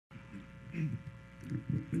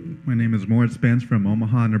My name is Morris Spence from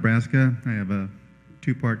Omaha, Nebraska. I have a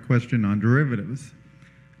two-part question on derivatives.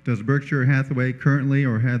 Does Berkshire Hathaway currently,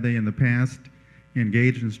 or have they in the past,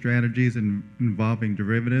 engaged in strategies involving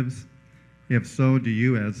derivatives? If so, do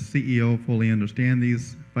you as CEO fully understand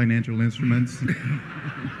these financial instruments?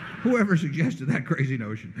 Whoever suggested that crazy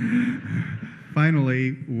notion.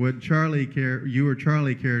 Finally, would you or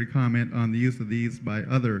Charlie care to comment on the use of these by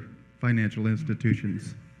other financial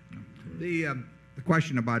institutions? The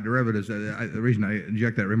question about derivatives, the reason I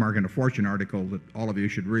inject that remark in a Fortune article that all of you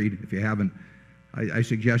should read if you haven't, I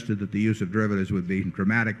suggested that the use of derivatives would be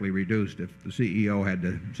dramatically reduced if the CEO had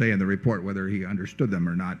to say in the report whether he understood them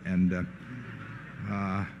or not. And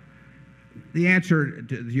the answer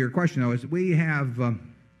to your question, though, is we have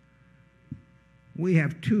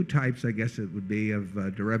two types, I guess it would be, of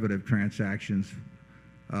derivative transactions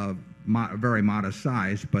of very modest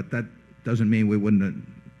size, but that doesn't mean we wouldn't,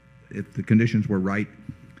 if the conditions were right,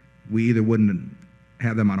 we either wouldn't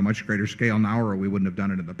have them on a much greater scale now or we wouldn't have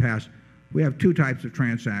done it in the past. We have two types of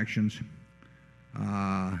transactions,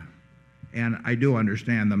 and I do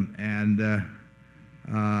understand them. And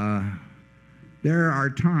there are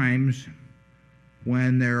times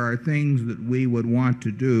when there are things that we would want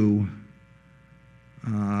to do,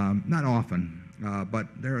 not often, but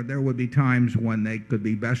there would be times when they could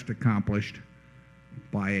be best accomplished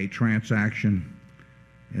by a transaction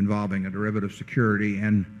involving a derivative security,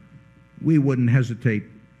 and we wouldn't hesitate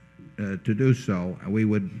to do so. We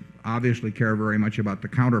would obviously care very much about the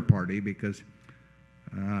counterparty because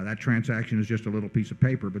that transaction is just a little piece of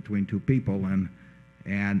paper between two people,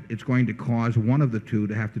 and it's going to cause one of the two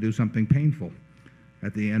to have to do something painful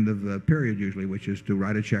at the end of the period usually, which is to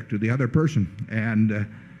write a check to the other person. And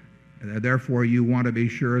therefore, you want to be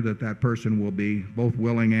sure that that person will be both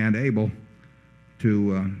willing and able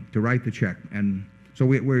to write the check. And so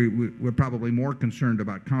we're probably more concerned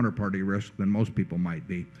about counterparty risk than most people might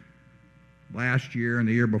be. Last year and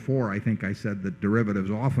the year before, I think I said that derivatives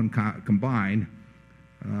often combine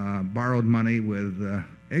borrowed money with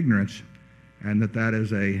ignorance, and that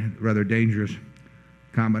is a rather dangerous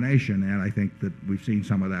combination, and I think that we've seen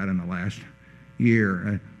some of that in the last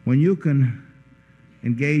year. When you can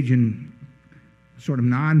engage in sort of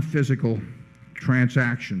non-physical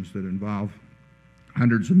transactions that involve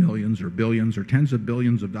hundreds of millions or billions or tens of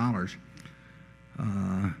billions of dollars,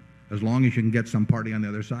 as long as you can get some party on the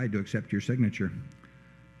other side to accept your signature,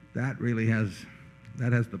 that really has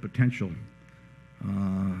the potential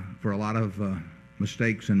for a lot of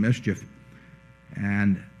mistakes and mischief.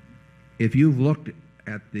 And if you've looked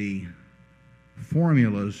at the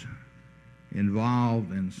formulas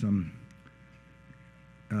involved in some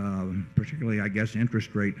particularly, I guess,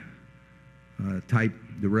 interest rate type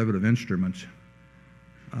derivative instruments,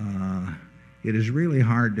 it is really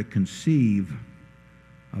hard to conceive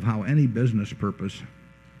of how any business purpose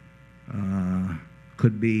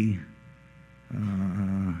could be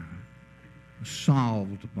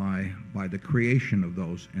solved by the creation of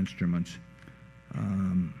those instruments.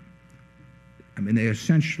 I mean, they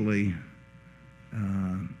essentially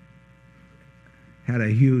had a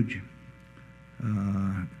huge,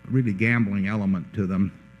 really gambling element to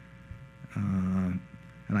them.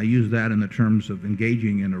 And I use that in the terms of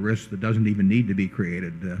engaging in a risk that doesn't even need to be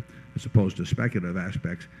created, as opposed to speculative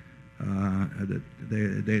aspects.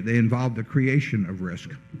 They involve the creation of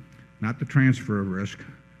risk, not the transfer of risk,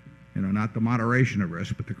 not the moderation of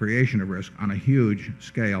risk, but the creation of risk on a huge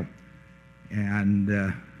scale. And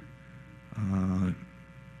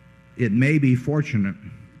it may be fortunate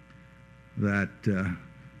that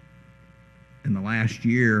in the last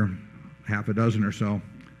year, half a dozen or so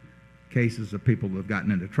cases of people who have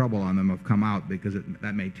gotten into trouble on them have come out, because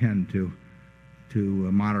that may tend to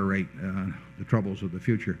moderate the troubles of the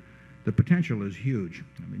future. The potential is huge.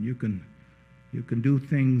 I mean, you can do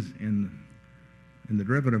things in the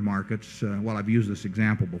derivative markets. Well, I've used this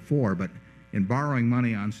example before, but in borrowing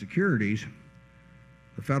money on securities,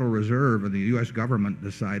 the Federal Reserve and the U.S. government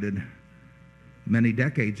decided many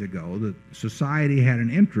decades ago that society had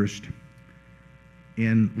an interest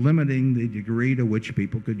in limiting the degree to which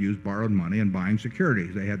people could use borrowed money in buying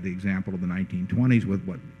securities. They had the example of the 1920s with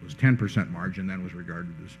what was 10% margin, then was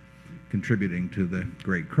regarded as contributing to the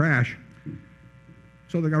great crash.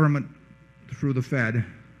 So the government, through the Fed,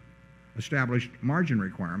 established margin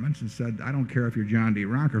requirements and said, I don't care if you're John D.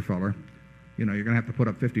 Rockefeller, you're going to have to put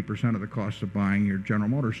up 50% of the cost of buying your General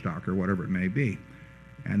Motors stock or whatever it may be.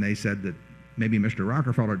 And they said that maybe Mr.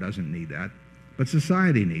 Rockefeller doesn't need that, but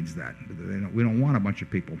society needs that. We don't want a bunch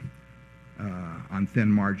of people on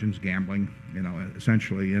thin margins gambling,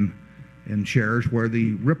 essentially in in shares where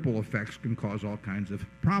the ripple effects can cause all kinds of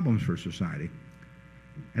problems for society.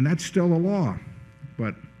 And that's still a law,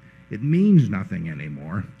 but it means nothing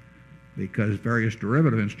anymore because various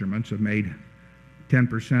derivative instruments have made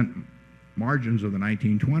 10% margins of the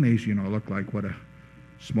 1920s, look like what a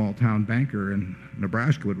small-town banker in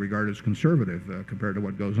Nebraska would regard as conservative compared to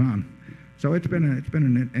what goes on. So it's been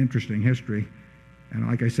an interesting history. And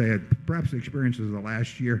like I say, perhaps the experiences of the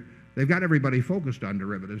last year, they've got everybody focused on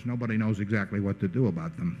derivatives. Nobody knows exactly what to do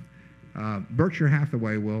about them. Berkshire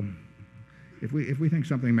Hathaway will, if we think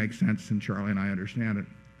something makes sense, and Charlie and I understand it,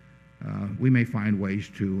 we may find ways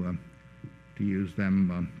to use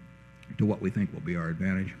them to what we think will be our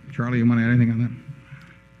advantage. Charlie, you want to add anything on that?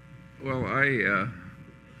 Well, I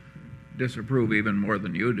disapprove even more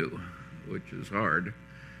than you do, which is hard.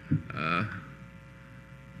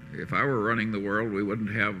 If I were running the world, we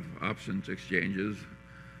wouldn't have options exchanges.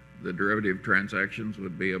 The derivative transactions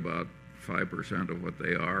would be about 5% of what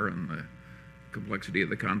they are, and the complexity of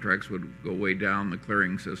the contracts would go way down. The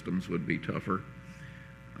clearing systems would be tougher.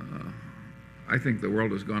 I think the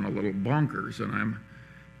world has gone a little bonkers, and I'm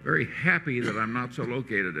very happy that I'm not so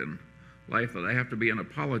located in life that I have to be an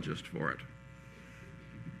apologist for it.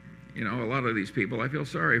 A lot of these people, I feel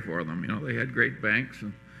sorry for them. They had great banks,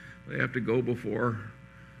 and they have to go before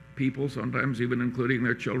people, sometimes even including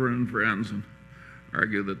their children and friends, and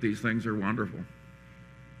argue that these things are wonderful.